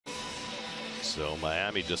So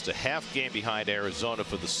Miami just a half game behind Arizona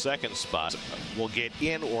for the second spot. Will get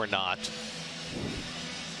in or not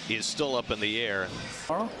is still up in the air.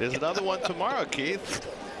 There's another one tomorrow, Keith.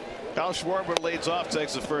 Kyle Schwarber leads off,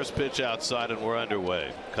 takes the first pitch outside, and we're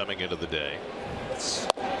underway coming into the day.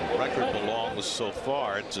 The record belongs so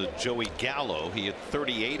far to Joey Gallo. He had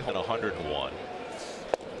 38 and 101.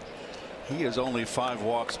 He is only 5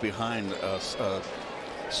 walks behind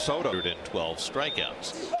Soto. 112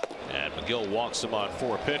 strikeouts. And McGill walks him on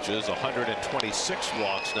 4 pitches, 126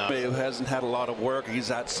 walks now. Who hasn't had a lot of work. He's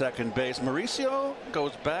at second base. Mauricio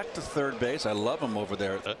goes back to third base. I love him over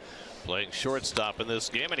there. Playing shortstop in this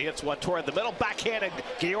game, and he hits one toward the middle. Backhanded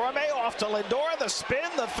Guillorme off to Lindor. The spin.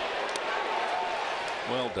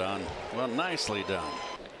 Well done. Well, nicely done.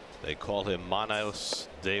 They call him Manos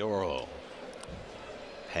de Oro.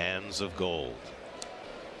 Hands of gold.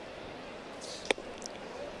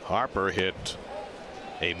 Harper hit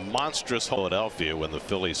a monstrous Philadelphia when the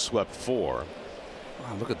Phillies swept 4.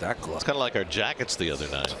 Wow, look at that glove. It's kind of like our Jackets the other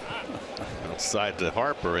night. Outside to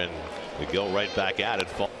Harper, and McGill right back at it.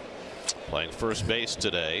 Playing first base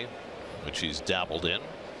today, which he's dabbled in.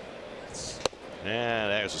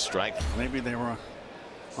 And there's a strike. Maybe they were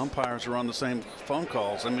umpires were on the same phone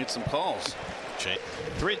calls and made some calls.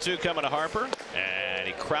 3-2 coming to Harper, and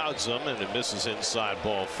he crowds them, and it misses inside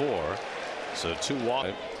ball 4. So 2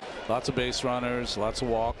 walks. Lots of base runners, lots of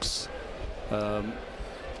walks.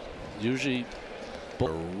 Usually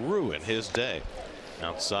ruin his day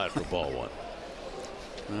outside for ball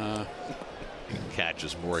 1. He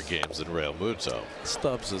catches more games than Real Muto.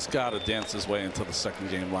 Stubbs has got to dance his way into the second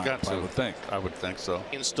game lineup. I would think. I would think so.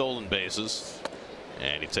 In stolen bases,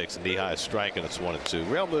 and he takes a knee-high strike, and it's 1-2.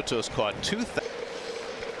 Real Muto's caught 2.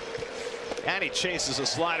 And he chases a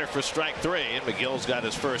slider for strike 3, and McGill's got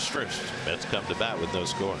his first. Mets come to bat with no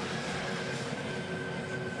score.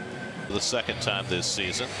 For the second time this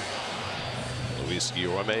season, Luis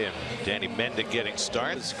Guillorme and Danny Mendick getting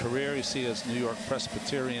started. His career, you see his New York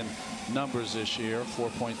Presbyterian numbers this year,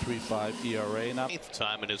 4.35 ERA. Now, 8th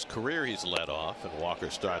time in his career he's led off, and Walker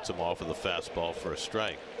starts him off with a fastball for a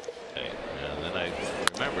strike. And then I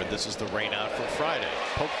remembered this is the rain out from Friday.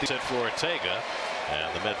 Poked it for Ortega,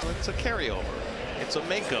 and the Mets. It's a carryover. It's a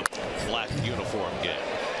makeup black uniform game.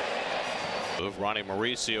 Ronnie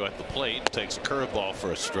Mauricio at the plate takes a curveball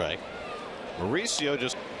for a strike. Mauricio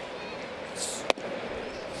just.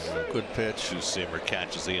 Good pitch. Two-seamer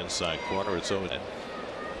catches the inside corner. It's over.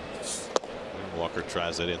 Walker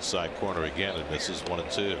tries that inside corner again and misses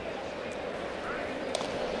 1-2.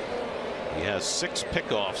 He has 6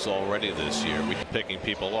 pickoffs already this year. We're picking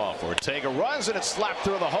people off. Ortega runs, and it's slapped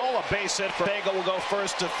through the hole. A base hit for Ortega. Will go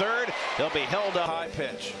first to third. He'll be held up. High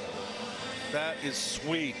pitch. That is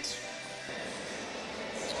sweet.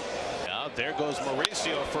 Now there goes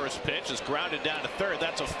Mauricio. First pitch is grounded down to third.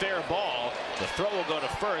 That's a fair ball. The throw will go to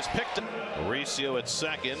first. Picked it. Mauricio at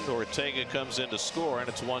second. Ortega comes in to score, and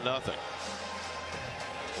it's 1-0.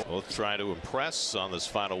 Both trying to impress on this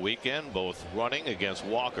final weekend. Both running against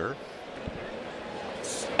Walker.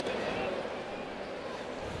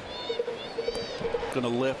 Going to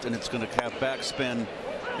lift, and it's going to have backspin,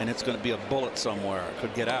 and it's going to be a bullet somewhere. It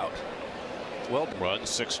could get out. Well, run,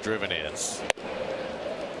 6 driven in.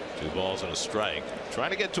 2 balls and a strike.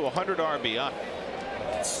 Trying to get to 100 RBI.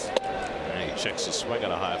 And he checks the swing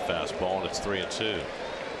on a high fastball, and it's 3-2.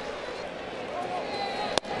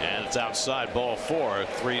 And it's outside ball 4.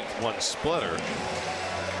 3-1 splitter.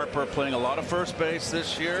 Harper playing a lot of first base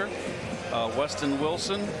this year. Weston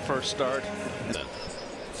Wilson, first start.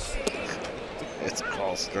 It's a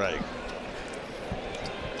call strike.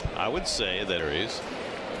 I would say that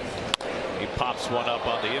he pops one up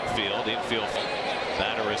on the infield. The infield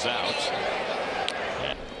batter is out.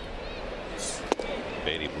 And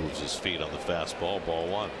Beatty moves his feet on the fastball. Ball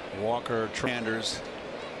 1. Walker, Tranders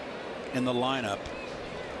in the lineup.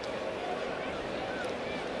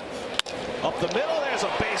 Up the middle, there's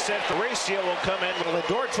a base hit. Mauricio will come in.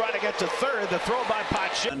 Lindor trying to get to third. The throw by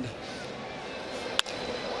Pacheco.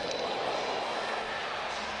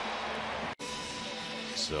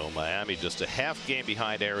 So Miami just a half game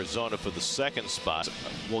behind Arizona for the second spot.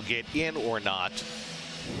 Will get in or not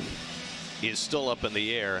is still up in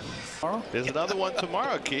the air. There's another one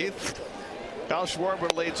tomorrow, Keith. Kyle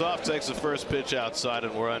Schwarber leads off, takes the first pitch outside,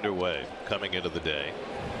 and we're underway coming into the day.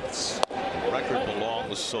 The record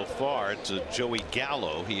belongs so far to Joey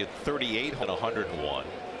Gallo. He had 38 and 101.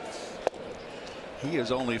 He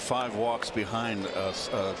is only 5 walks behind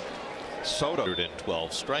Soto.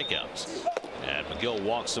 112 strikeouts. And McGill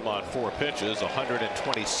walks him on 4 pitches,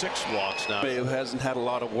 126 walks now. Who hasn't had a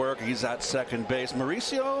lot of work. He's at second base.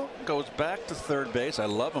 Mauricio goes back to third base. I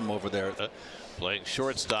love him over there. Playing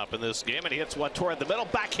shortstop in this game, and he hits one toward the middle.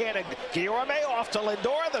 Backhanded Guillorme off to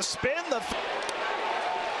Lindor. The spin.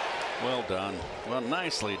 Well done. Well,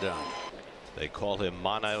 nicely done. They call him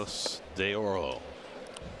Manos de Oro.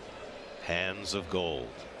 Hands of gold.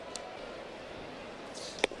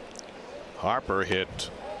 Harper hit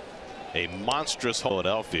a monstrous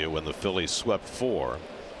Philadelphia when the Phillies swept 4.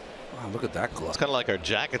 Wow, look at that glove. It's kind of like our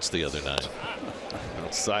Jackets the other night.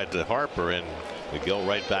 Outside to Harper, and McGill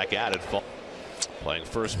right back at it. Playing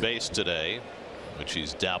first base today, which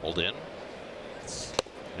he's dabbled in.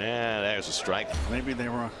 And there's a strike. Maybe they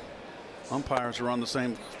were umpires were on the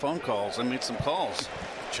same phone calls and made some calls.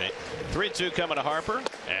 3-2 coming to Harper,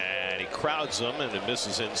 and he crowds them, and it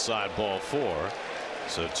misses inside, ball 4.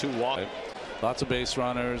 So 2 walks. Lots of base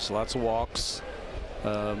runners, lots of walks.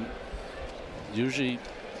 Usually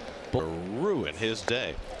ruin his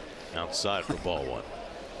day outside for ball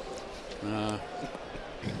 1.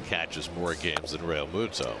 Catches more games than Real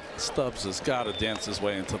Muto. Stubbs has got to dance his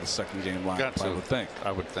way into the second game lineup.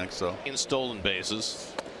 I would think so. In stolen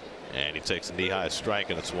bases, and he takes a knee-high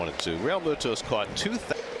strike, and it's 1-2. Real Muto's caught 2.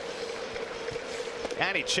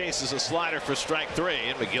 And he chases a slider for strike 3,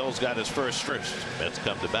 and McGill's got his first. Mets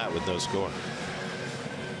come to bat with no score.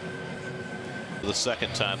 For the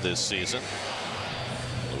second time this season,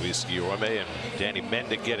 Luis Guillorme and Danny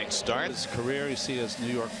Mendick getting starts. His career, you see his New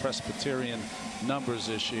York Presbyterian numbers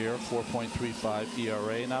this year, 4.35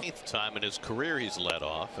 ERA. Now, 8th time in his career he's led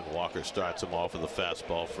off, and Walker starts him off with a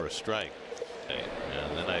fastball for a strike.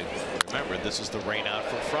 And then I remember this is the rain out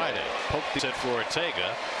from Friday. Poked it for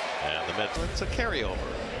Ortega, and the Mets. It's a carryover.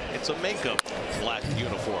 It's a makeup black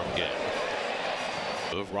uniform game.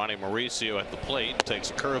 Ronnie Mauricio at the plate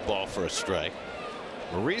takes a curveball for a strike.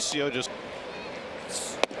 Mauricio just.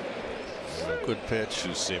 Good pitch.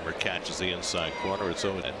 Two-seamer catches the inside corner. It's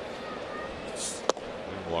 0.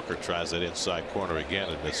 Walker tries that inside corner again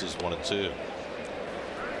and misses 1-2.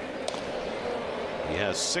 He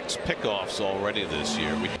has 6 pickoffs already this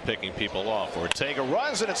year. We're picking people off. Ortega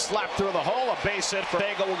runs, and it's slapped through the hole. A base hit for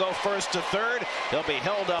Ortega. Will go first to third. He'll be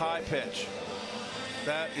held up. High pitch.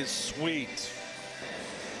 That is sweet.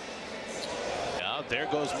 Now there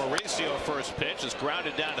goes Mauricio. First pitch is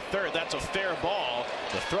grounded down to third. That's a fair ball.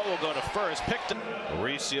 The throw will go to first. Picked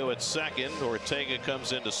Mauricio at second. Ortega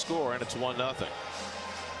comes in to score, and it's 1-0.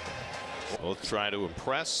 Both trying to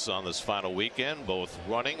impress on this final weekend. Both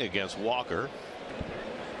running against Walker.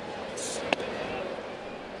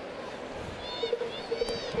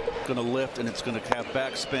 Going to lift, and it's going to have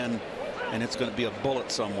backspin, and it's going to be a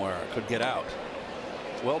bullet somewhere. It could get out.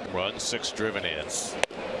 Well, run, 6 driven in.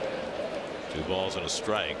 2 balls and a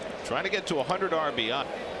strike. Trying to get to 100 RBI.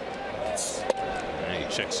 And he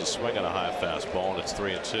checks the swing on a high fastball, and it's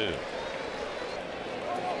 3-2.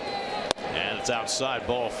 And it's outside,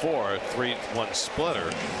 ball 4. 3-1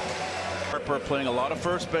 splitter. Harper playing a lot of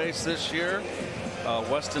first base this year.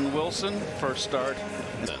 Weston Wilson, first start.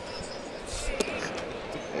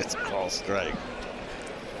 It's a call strike.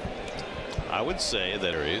 I would say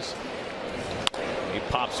that he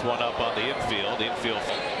pops one up on the infield. The infield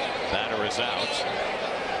batter is out.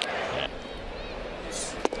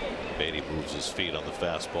 Beatty moves his feet on the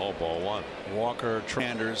fastball. Ball 1. Walker,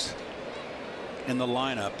 Tranders in the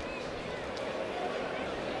lineup.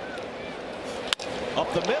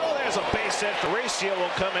 Up the middle, there's a base hit. Mauricio will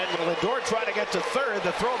come in. Lindor trying to get to third.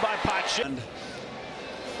 The throw by Pache.